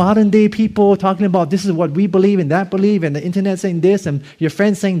to all the modern day people talking about this is what we believe and that believe, and the internet saying this, and your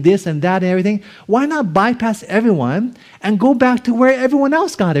friends saying this and that and everything, why not bypass everyone and go back to where everyone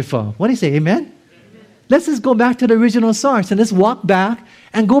else got it from? What do you say, amen? Let's just go back to the original source and let's walk back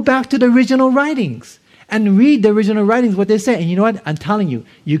and go back to the original writings and read the original writings, what they say. And you know what? I'm telling you,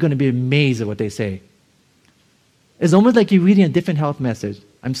 you're going to be amazed at what they say. It's almost like you're reading a different health message.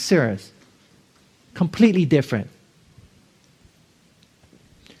 I'm serious. Completely different.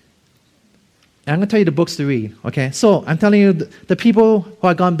 And I'm going to tell you the books to read, okay? So I'm telling you the people who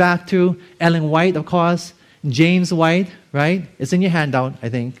have gone back to Ellen White, of course, James White, right? It's in your handout, I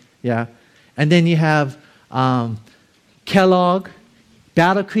think, yeah. And then you have Kellogg,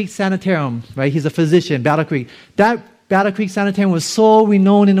 Battle Creek Sanitarium, right? He's a physician, Battle Creek. That Battle Creek Sanitarium was so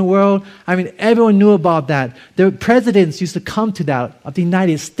renowned in the world. I mean, everyone knew about that. The presidents used to come to that of the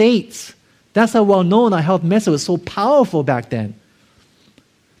United States. That's how well known our health message was so powerful back then.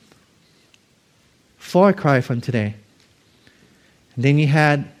 Far cry from today. And then you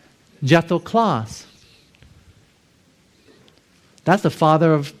had Jethro Kloss. That's the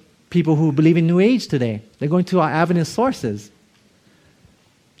father of people who believe in New Age today. They're going to our Adventist sources.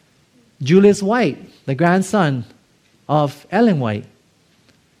 Julius White, the grandson of Ellen White.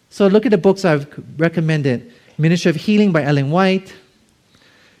 So look at the books I've recommended. Ministry of Healing by Ellen White.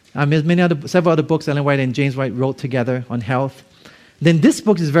 There's several other books Ellen White and James White wrote together on health. Then this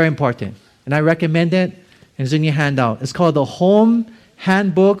book is very important, and I recommend it, and it's in your handout. It's called The Home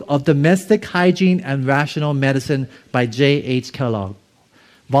Handbook of Domestic Hygiene and Rational Medicine by J.H. Kellogg.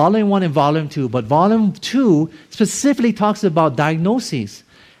 Volume 1 and Volume 2, but Volume 2 specifically talks about diagnoses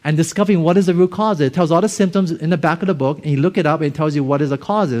and discovering what is the root cause. It tells all the symptoms in the back of the book, and you look it up, and it tells you what is the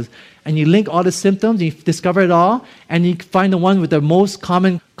causes. And you link all the symptoms, and you discover it all, and you find the one with the most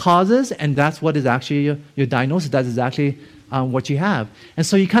common causes, and that's what is actually your diagnosis. That's exactly what you have. And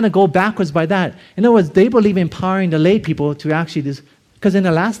so you kind of go backwards by that. In other words, they believe in empowering the lay people to actually, because in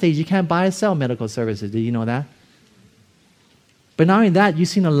the last stage, you can't buy or sell medical services. Did you know that? But not only that, you've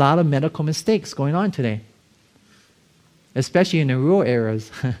seen a lot of medical mistakes going on today. Especially in the rural areas,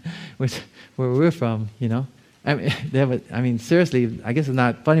 where we're from, you know. I mean, seriously, I guess it's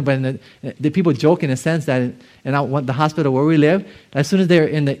not funny, but the people joke in a sense that in the hospital where we live, as soon as they're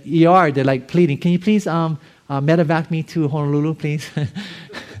in the ER, they're like pleading, "Can you please medevac me to Honolulu, please?"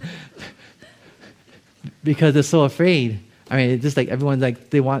 Because they're so afraid. I mean, it's just like everyone's like,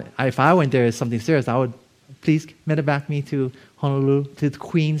 they want, if I went there as something serious, I would, please medevac me to Honolulu, to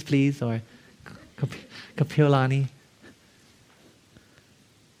Queens, please, or Kapiolani.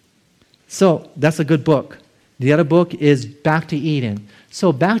 So that's a good book. The other book is Back to Eden.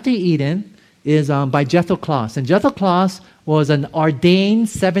 So Back to Eden is by Jethro Kloss. And Jethro Kloss was an ordained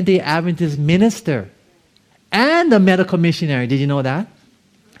Seventh-day Adventist minister and a medical missionary. Did you know that?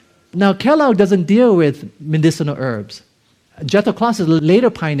 Now, Kellogg doesn't deal with medicinal herbs. Jethro Kloss is a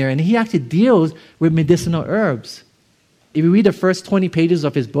later pioneer, and he actually deals with medicinal herbs. If you read the first 20 pages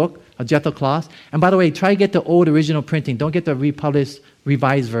of his book, of Jethro Kloss, and by the way, try to get the old original printing. Don't get the republished,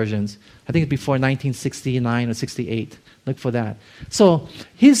 revised versions. I think it's before 1969 or 68. Look for that. So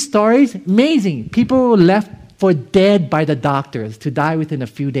his stories, amazing. People were left for dead by the doctors to die within a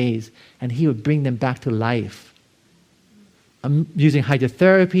few days, and he would bring them back to life. Using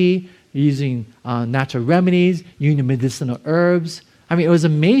hydrotherapy, using natural remedies, using medicinal herbs. I mean, it was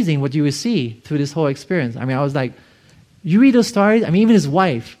amazing what you would see through this whole experience. I mean, I was like, you read those stories, I mean, even his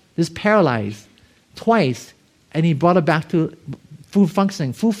wife is paralyzed twice, and he brought her back to full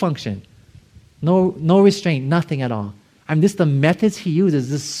function. No restraint, nothing at all. I mean, the methods he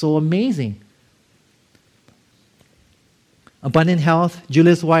uses is so amazing. Abundant Health,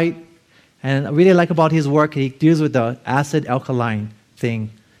 Julius White, and I really like about his work, he deals with the acid-alkaline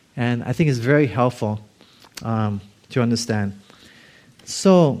thing, and I think it's very helpful to understand.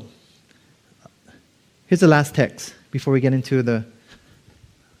 So, here's the last text before we get into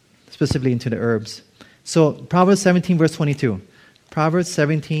specifically into the herbs. So, Proverbs 17, verse 22. Proverbs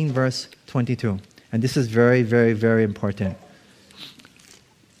 17, verse 22. And this is very, very, very important.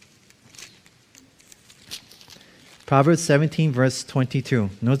 Proverbs 17, verse 22.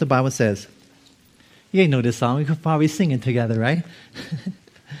 Notice what the Bible says. You know this song. We could probably sing it together, right?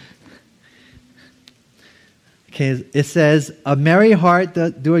 Okay, it says, a merry heart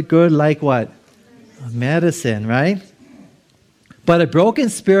doeth good like what? Medicine, right? But a broken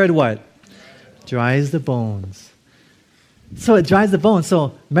spirit what? Dries the bones. So it dries the bones.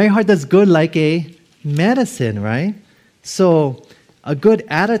 So merry heart does good like a medicine, right? So a good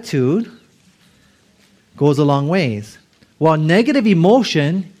attitude goes a long ways. While negative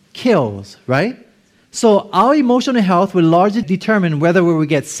emotion kills, right? So our emotional health will largely determine whether we will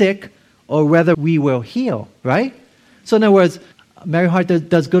get sick or whether we will heal, right? So in other words, merry heart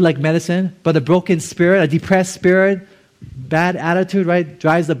does good like medicine, but a broken spirit, a depressed spirit, Bad attitude, right,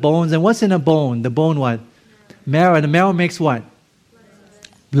 dries the bones. And what's in a bone? The bone what? Marrow. And the marrow makes what?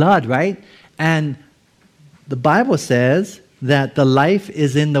 Blood, right? And the Bible says that the life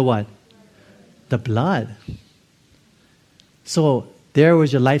is in the what? The blood. So there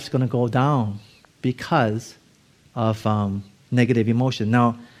was your life's going to go down because of negative emotion.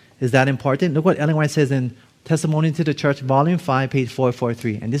 Now, is that important? Look what Ellen White says in Testimony to the Church, Volume 5, page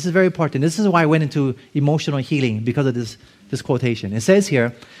 443. And this is very important. This is why I went into emotional healing, because of this quotation. It says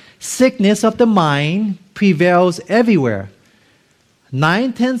here, sickness of the mind prevails everywhere.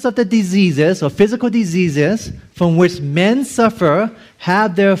 9/10 of the diseases or physical diseases from which men suffer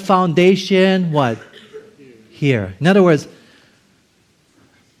have their foundation, what? Here. In other words,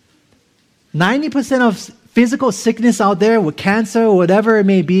 90% of physical sickness out there, with cancer or whatever it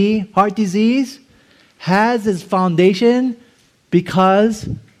may be, heart disease, has its foundation because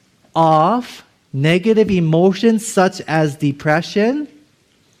of negative emotions such as depression,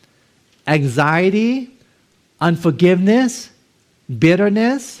 anxiety, unforgiveness,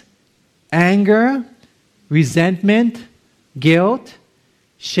 bitterness, anger, resentment, guilt,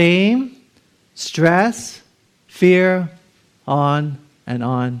 shame, stress, fear, on and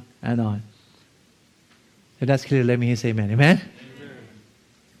on and on. If that's clear, let me hear say amen. Amen? Amen.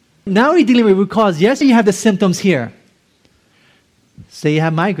 Now we're dealing with root cause. Yes, you have the symptoms here. Say you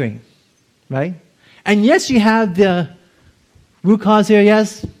have migraine, right? And yes, you have the root cause here,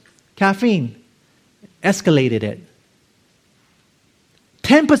 yes, caffeine. Escalated it.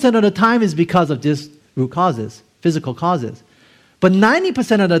 10% of the time is because of just root causes, physical causes. But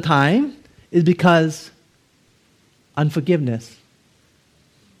 90% of the time is because unforgiveness.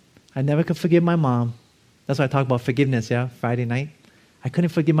 I never could forgive my mom. That's why I talk about forgiveness, yeah, Friday night. I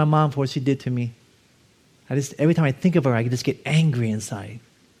couldn't forgive my mom for what she did to me. Every time I think of her, I just get angry inside.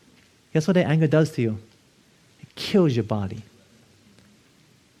 Guess what that anger does to you? It kills your body.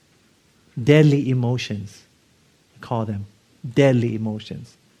 Deadly emotions, I call them. Deadly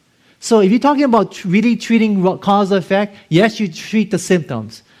emotions. So if you're talking about really treating cause and effect, yes, you treat the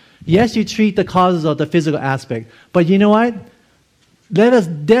symptoms. Yes, you treat the causes of the physical aspect. But you know what? Let us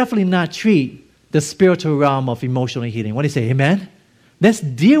definitely not treat the spiritual realm of emotional healing. What do you say? Amen? Let's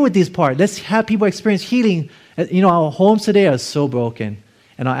deal with this part. Let's have people experience healing. You know, our homes today are so broken.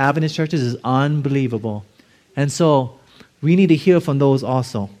 And our Adventist churches is unbelievable. And so we need to hear from those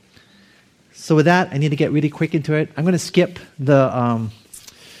also. So with that, I need to get really quick into it. I'm going to skip the,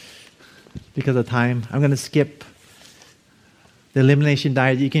 because of time, I'm going to skip the elimination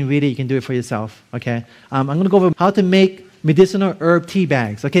diet. You can read it. You can do it for yourself. Okay? I'm going to go over how to make medicinal herb tea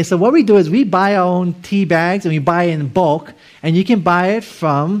bags. Okay, so what we do is we buy our own tea bags and we buy it in bulk. And you can buy it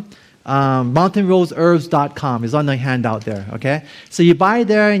from mountainroseherbs.com. It's on the handout there. Okay? So you buy it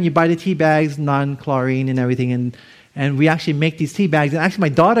there and you buy the tea bags, non-chlorine and everything. And we actually make these tea bags. And actually, my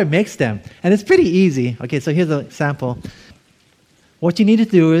daughter makes them. And it's pretty easy. Okay, so here's an example. What you need to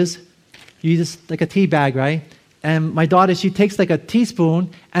do is, you just, like a tea bag, right? And my daughter, she takes like a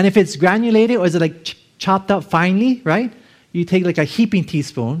teaspoon. And if it's granulated or is it like chopped up finely, right? You take like a heaping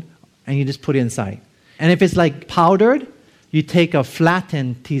teaspoon and you just put it inside. And if it's like powdered, you take a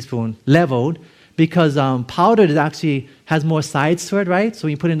flattened teaspoon, leveled, because powdered actually has more sides to it, right? So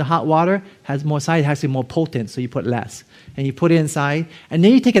when you put it in the hot water, has more sides, it has to be more potent, so you put less. And you put it inside, and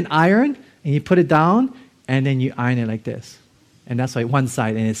then you take an iron, and you put it down, and then you iron it like this. And that's like one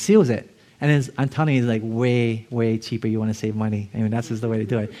side, and it seals it. And I'm telling you, it's like way, way cheaper. You want to save money. I mean, that's just the way to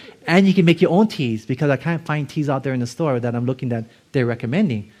do it. And you can make your own teas, because I can't find teas out there in the store that I'm looking that they're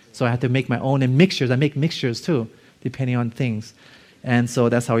recommending. So I have to make my own, and mixtures. I make mixtures too, depending on things. And so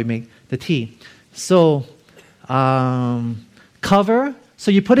that's how we make the tea. So, cover. So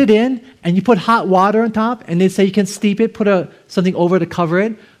you put it in, and you put hot water on top, and they say you can steep it, put something over to cover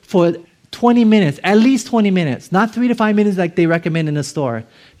it for 20 minutes, at least 20 minutes, not 3 to 5 minutes like they recommend in the store,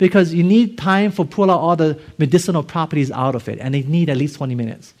 because you need time for pull out all the medicinal properties out of it, and they need at least 20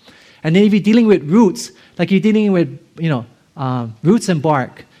 minutes. And then if you're dealing with roots, like you're dealing with, roots and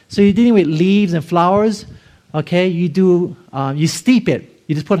bark, so you're dealing with leaves and flowers, okay, you steep it.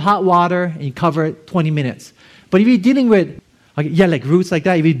 You just put hot water and you cover it 20 minutes. But if you're dealing with, like roots like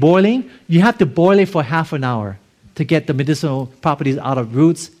that, if you're boiling, you have to boil it for half an hour to get the medicinal properties out of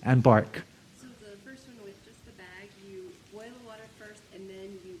roots and bark. So the first one with just the bag, you boil the water first and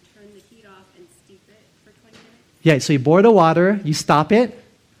then you turn the heat off and steep it for 20 minutes? Yeah, so you boil the water, you stop it,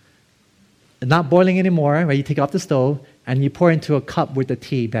 not boiling anymore, right? You take it off the stove and you pour into a cup with the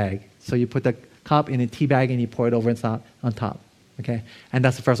tea bag. So you put the cup in a tea bag and you pour it over on top. Okay, and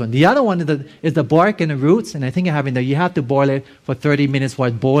that's the first one. The other one is the bark and the roots, and I think I have in there, you have to boil it for 30 minutes while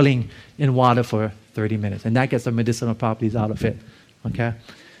boiling in water for 30 minutes, and that gets the medicinal properties out of it. Okay,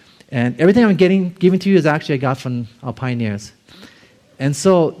 and everything I'm giving to you is actually I got from our pioneers. And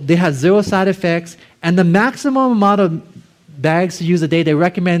so they have 0 side effects, and the maximum amount of bags to use a day, they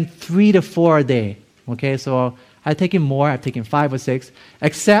recommend 3 to 4 a day. Okay, so I've taken more, I've taken 5 or 6,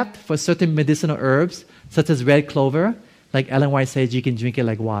 except for certain medicinal herbs, such as red clover. Like Ellen White says, you can drink it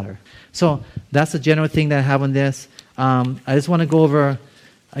like water. So that's the general thing that I have on this. I just want to go over,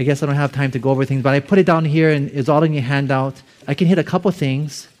 I guess I don't have time to go over things, but I put it down here and it's all in your handout. I can hit a couple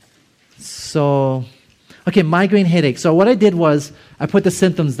things. So, okay, migraine headache. So what I did was I put the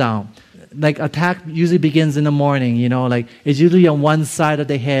symptoms down. Like attack usually begins in the morning, like it's usually on one side of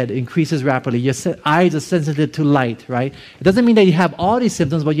the head, increases rapidly. Your eyes are sensitive to light, right? It doesn't mean that you have all these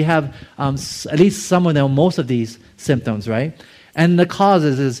symptoms, but you have at least some of them, most of these symptoms, right? And the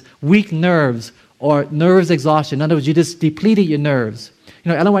causes is weak nerves or nerves exhaustion. In other words, you just depleted your nerves.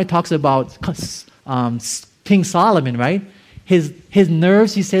 Ellen White talks about King Solomon, right? His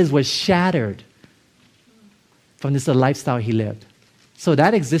nerves, he says, were shattered from this lifestyle he lived. So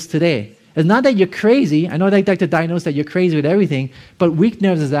that exists today. It's not that you're crazy. I know they like to diagnose that you're crazy with everything, but weak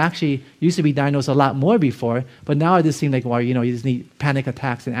nerves is actually used to be diagnosed a lot more before, but now it just seems like, you just need panic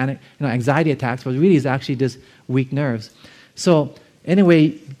attacks and anxiety attacks, but really it's actually just weak nerves. So anyway,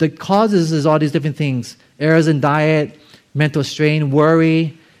 the causes is all these different things. Errors in diet, mental strain,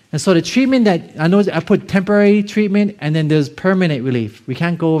 worry. And so the treatment that, I know I put temporary treatment and then there's permanent relief. We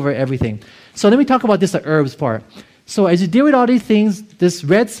can't go over everything. So let me talk about this, the herbs part. So as you deal with all these things, this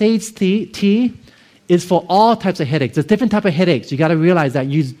red sage tea is for all types of headaches. There's different type of headaches. You got to realize that.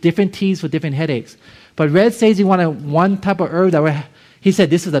 Use different teas for different headaches. But red sage, you want one type of herb he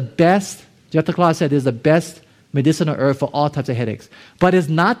said this is the best, Jethro Claus said this is the best medicinal herb for all types of headaches. But it's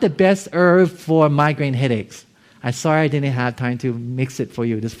not the best herb for migraine headaches. I'm sorry I didn't have time to mix it for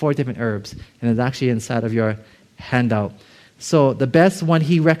you. There's 4 different herbs, and it's actually inside of your handout. So the best one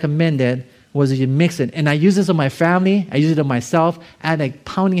he recommended was you mix it. And I use this on my family. I use it on myself. I had a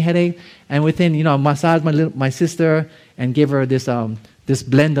pounding headache. And within, I massaged my sister and gave her this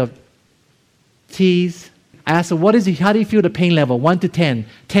blend of teas. I asked her, how do you feel the pain level? 1 to 10.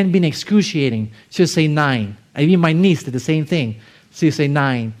 10 being excruciating. She'll say 9. Even my niece did the same thing. She'll say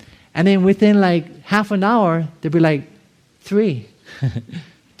 9. And then within like half an hour, they'll be like 3,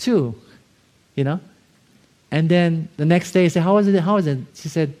 2, And then the next day, I said, how is it? She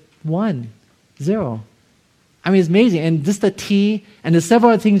said, 1, 0. I mean, it's amazing. And just the tea, and there's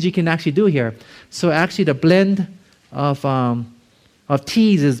several other things you can actually do here. So actually the blend of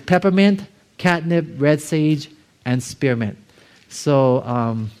teas is peppermint, catnip, red sage, and spearmint.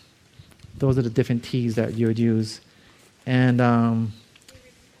 So those are the different teas that you would use. And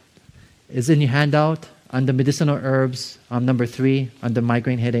it's in your handout under medicinal herbs, number 3, under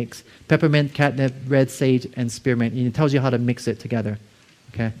migraine headaches. Peppermint, catnip, red sage, and spearmint. And it tells you how to mix it together.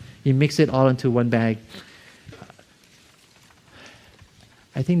 Okay? You mix it all into one bag.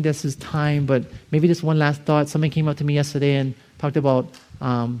 I think this is time, but maybe just one last thought. Someone came up to me yesterday and talked about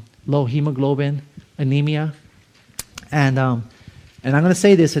low hemoglobin, anemia. And I'm going to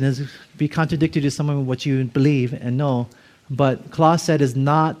say this, and it's be contradictory to some of what you believe and know, but Klaus said it's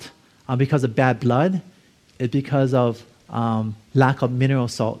not because of bad blood. It's because of lack of mineral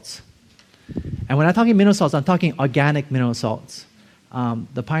salts. And when I'm talking mineral salts, I'm talking organic mineral salts.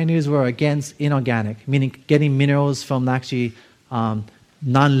 The pioneers were against inorganic, meaning getting minerals from actually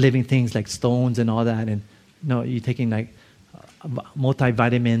non-living things like stones and all that. And you're taking like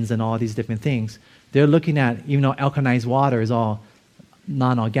multivitamins and all these different things. They're looking at, even though alkalized water is all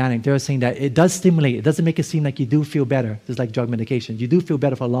non-organic, they're saying that it does stimulate. It doesn't make it seem like you do feel better, just like drug medication. You do feel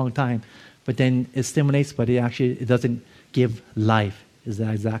better for a long time, but then it stimulates, but it doesn't give life, is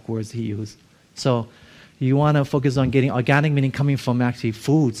the exact words he used. So you want to focus on getting organic, meaning coming from actually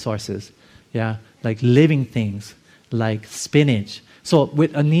food sources, like living things, like spinach. So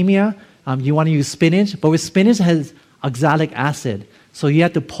with anemia, you want to use spinach, but with spinach it has oxalic acid. So you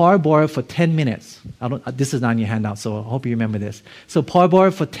have to parboil for 10 minutes. This is not in your handout, so I hope you remember this. So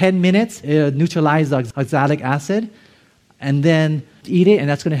parboil for 10 minutes, it neutralizes the oxalic acid, and then eat it, and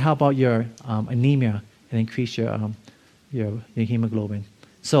that's going to help out your anemia and increase your hemoglobin.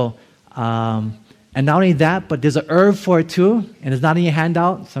 So, and not only that, but there's a herb for it too, and it's not in your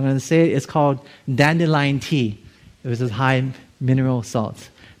handout, so I'm going to say it. It's called dandelion tea. It is high mineral salts.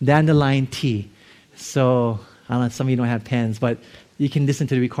 Dandelion tea. So, I don't know, some of you don't have pens, but you can listen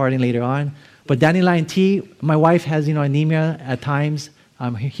to the recording later on. But dandelion tea, my wife has, anemia at times.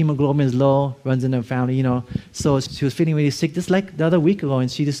 hemoglobin is low, runs in her family, So she was feeling really sick just like the other week ago,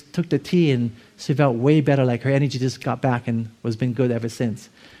 and she just took the tea and she felt way better, like her energy just got back and was been good ever since.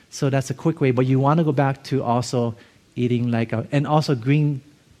 So that's a quick way, but you want to go back to also eating and also green,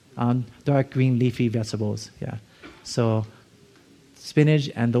 dark green leafy vegetables, yeah. So spinach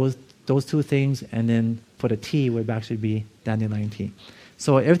and those two things, and then for the tea would actually be dandelion tea.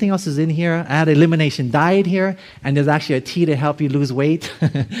 So everything else is in here. I had an elimination diet here, and there's actually a tea to help you lose weight.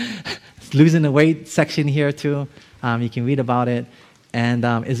 Losing the weight section here too. You can read about it. And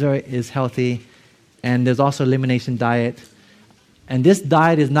is healthy. And there's also elimination diet. And this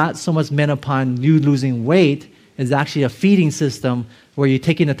diet is not so much meant upon you losing weight. It's actually a feeding system where you're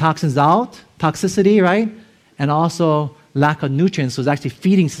taking the toxins out, toxicity, right? And also lack of nutrients. So it's actually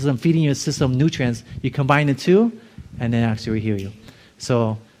feeding your system nutrients. You combine the two, and then actually will heal you.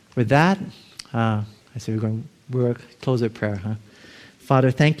 So with that, I say we're going to close with prayer. Father,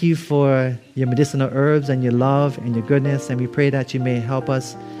 thank you for your medicinal herbs and your love and your goodness, and we pray that you may help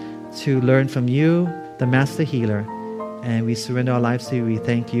us to learn from you, the Master Healer, and we surrender our lives to you. We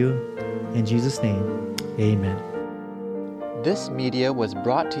thank you. In Jesus' name, amen. This media was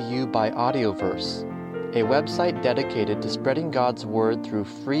brought to you by Audioverse, a website dedicated to spreading God's Word through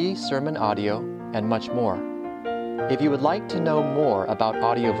free sermon audio and much more. If you would like to know more about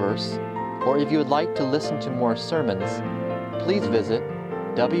Audioverse, or if you would like to listen to more sermons, please visit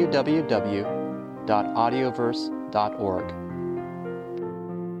www.audioverse.org.